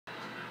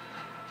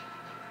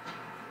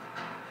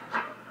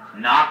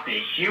knocked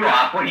his shoe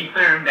off when he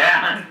threw him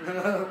down.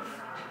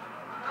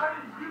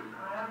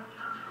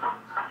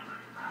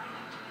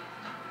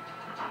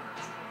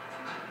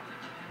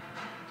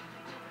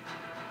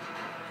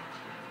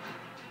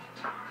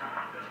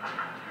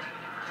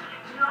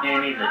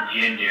 And he's a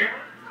ginger.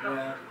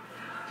 Yeah.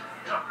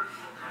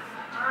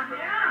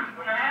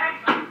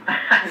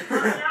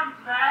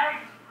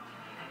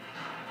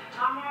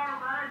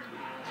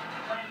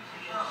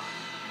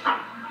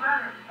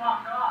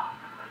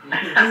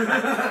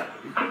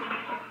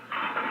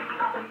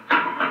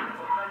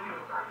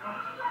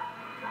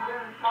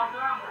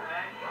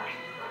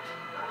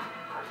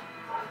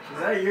 Is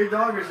that your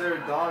dog or is there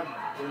a dog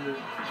in the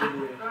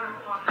video?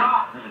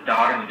 There's a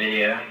dog in the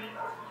video.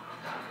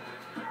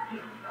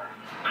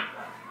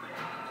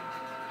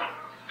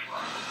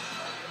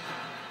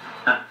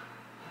 Huh.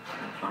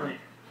 That's funny.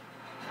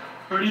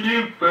 What do you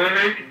do,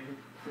 big?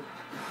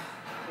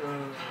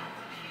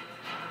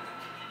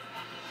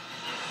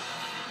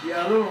 The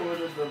other one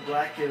with the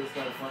black kid was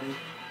kind of funny.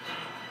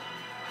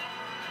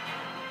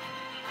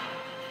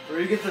 Where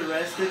he gets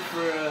arrested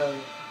for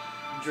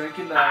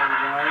drinking the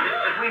wine.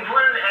 If we've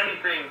learned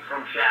anything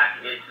from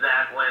Shaq, it's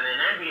that when an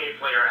NBA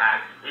player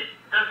acts, it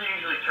doesn't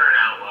usually turn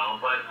out well,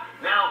 but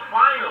now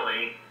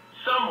finally,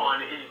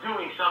 someone is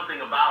doing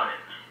something about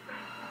it.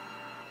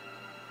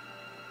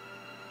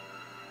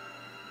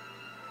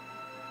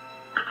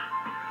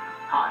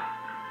 Hi,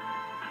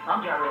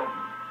 I'm Gary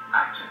Oldman,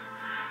 actor.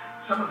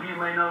 Some of you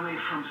may know me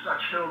from such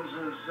films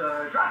as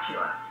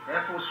Dracula,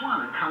 Air Force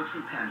One, and Kung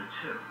Fu Panda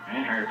 2.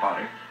 And Harry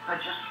Potter.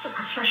 Just as a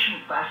professional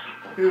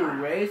basketball Who, player,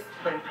 Race?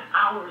 spent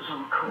hours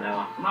on court,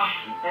 No.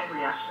 mastering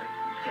every aspect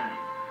of this game.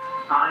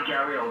 I,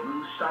 Gary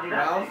Oldman, studied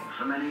Ralph? acting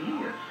for many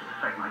years to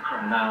perfect my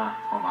craft. No,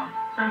 hold on.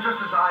 And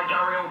just as I,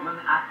 Gary Oldman,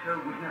 actor,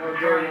 would never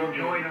Gary try and Oldman.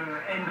 join an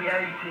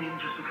NBA team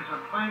just because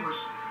I'm famous,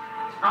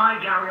 I,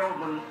 Gary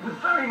Oldman, would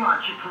very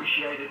much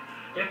appreciate it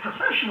if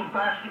professional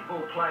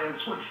basketball players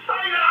would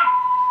say that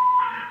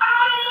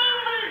out of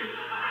movies!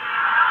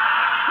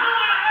 Who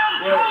the hell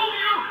told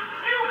you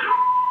you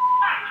could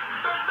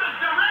the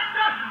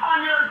director on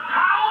your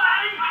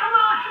Powerade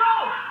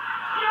commercial?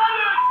 You're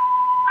the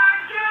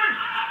actors!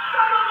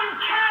 Some of you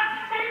can't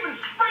even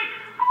speak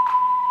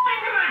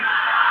English!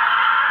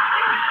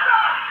 You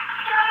suck!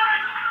 Get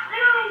it?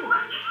 You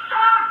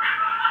suck!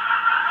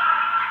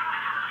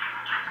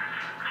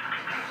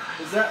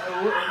 Is that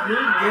who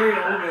did Gary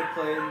Oldman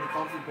play in the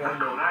Kung Fu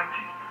Panda?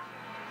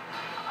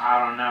 I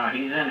don't know.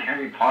 He's in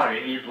Harry Potter.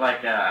 He's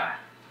like a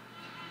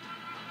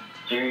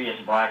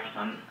Sirius Black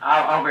son.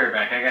 I'll be right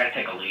back. I gotta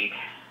take a leak.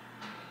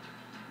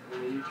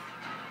 Leak?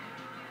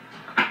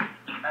 A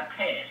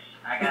piss.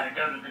 I gotta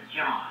go to the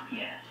John.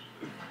 Yes.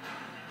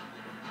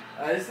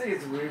 I just think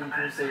it's weird when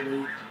people say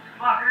leak.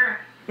 Fucker.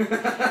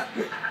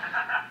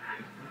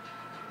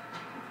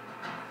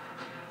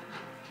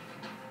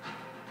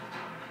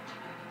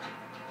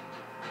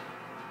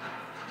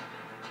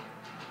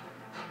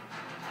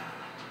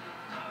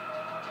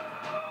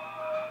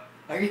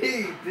 I can hear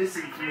you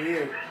pissing from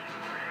here.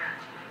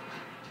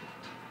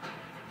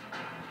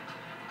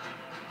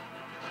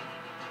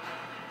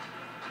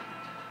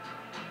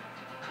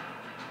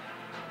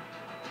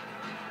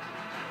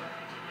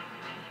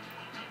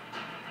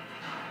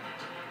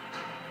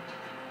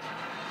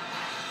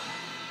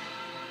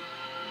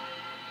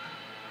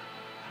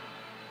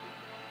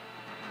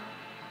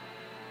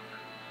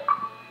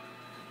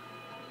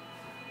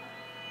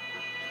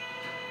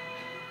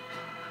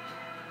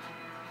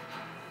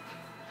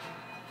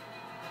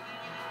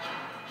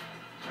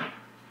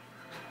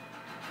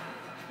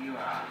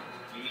 Are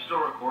you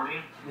still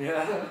recording?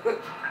 Yeah.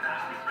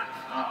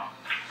 Oh.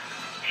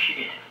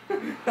 Shit. I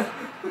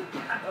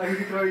can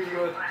hear you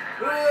going,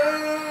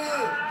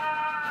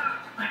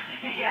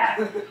 Yeah.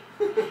 You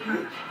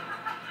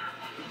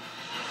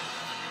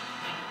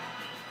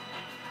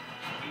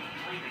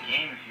can leave the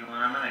game if you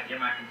want. I'm gonna get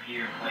my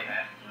computer and play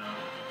that.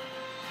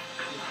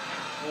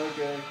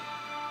 Okay.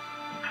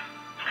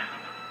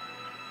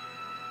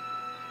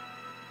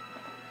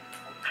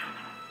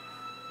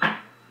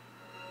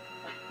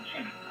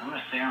 I'm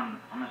gonna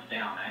stay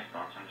on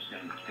Xbox. I'm just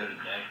gonna go to the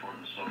dashboard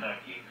and slow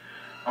back to you.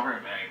 I'll be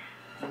right back.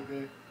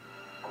 Okay.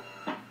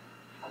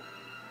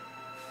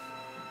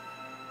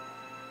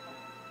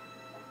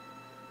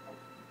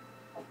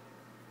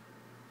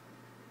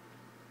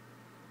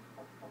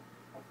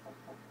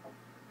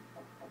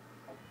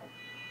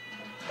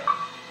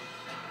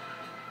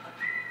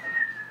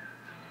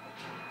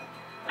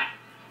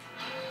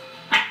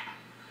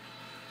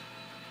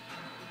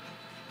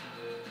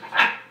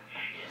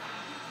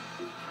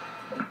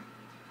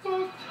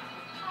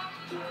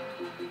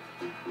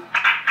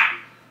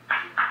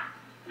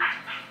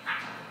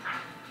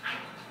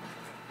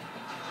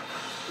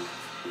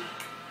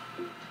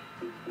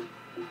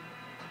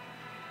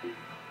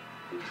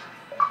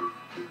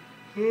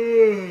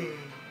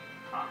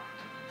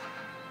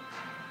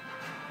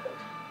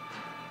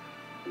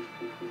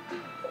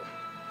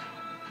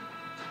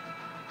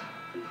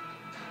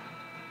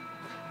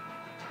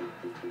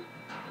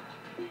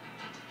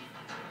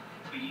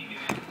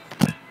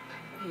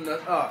 No,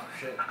 oh,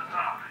 shit.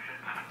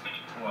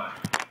 What?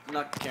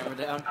 Knock the camera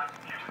down.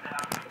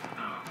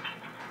 Oh.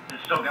 Is it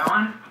still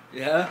going?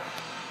 Yeah?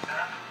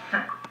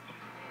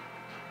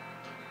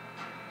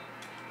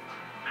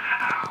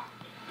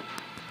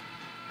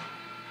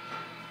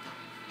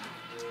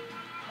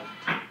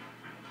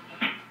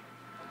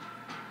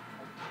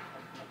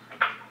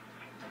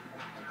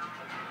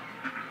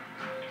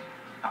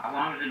 How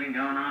long has it been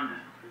going on now?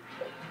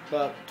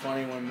 About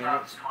 21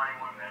 minutes.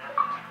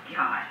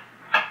 God.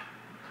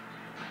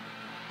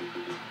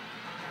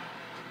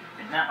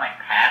 Isn't that like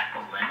past the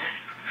limit?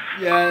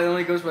 Yeah, it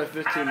only goes by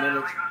 15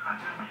 minutes.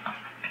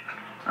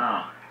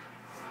 Oh.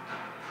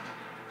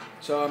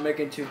 So I'm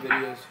making 2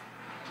 videos.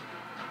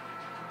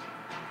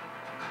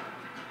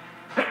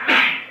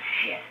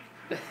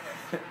 Shit.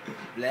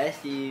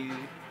 Bless you.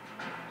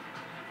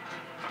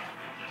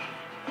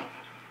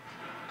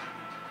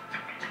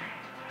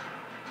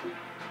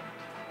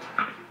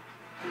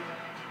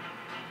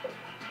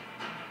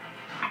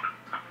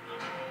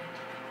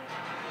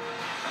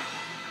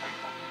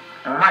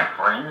 One of my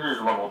friends is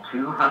level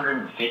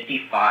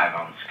 255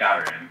 on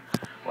Skyrim.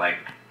 Like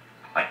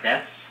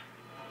that's...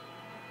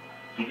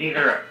 He's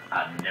either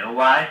a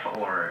no-life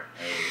or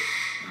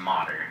a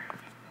modder.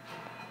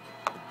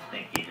 I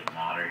think he's a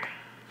modder.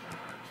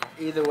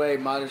 Either way,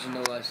 modders are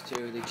no less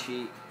too. They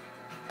cheat.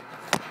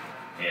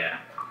 Yeah.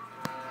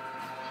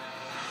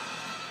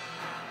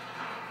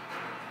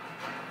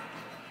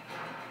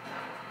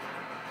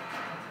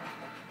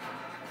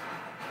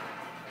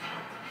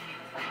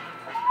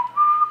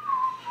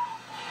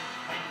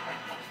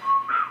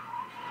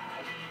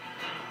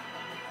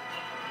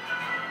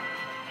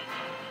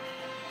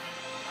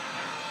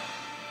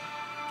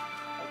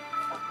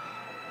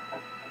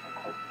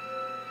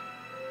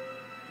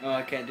 Oh,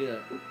 I can't do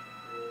that.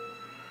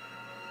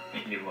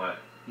 You can do what?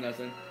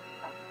 Nothing.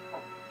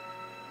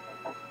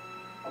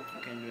 I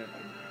can't do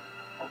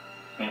that.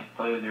 Can't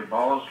play with your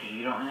balls because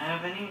you don't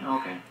have any?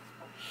 Okay.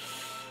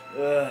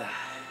 Ugh.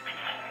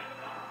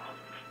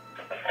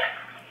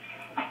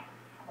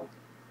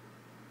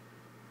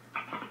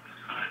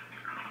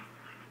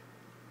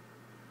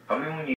 Tell me when you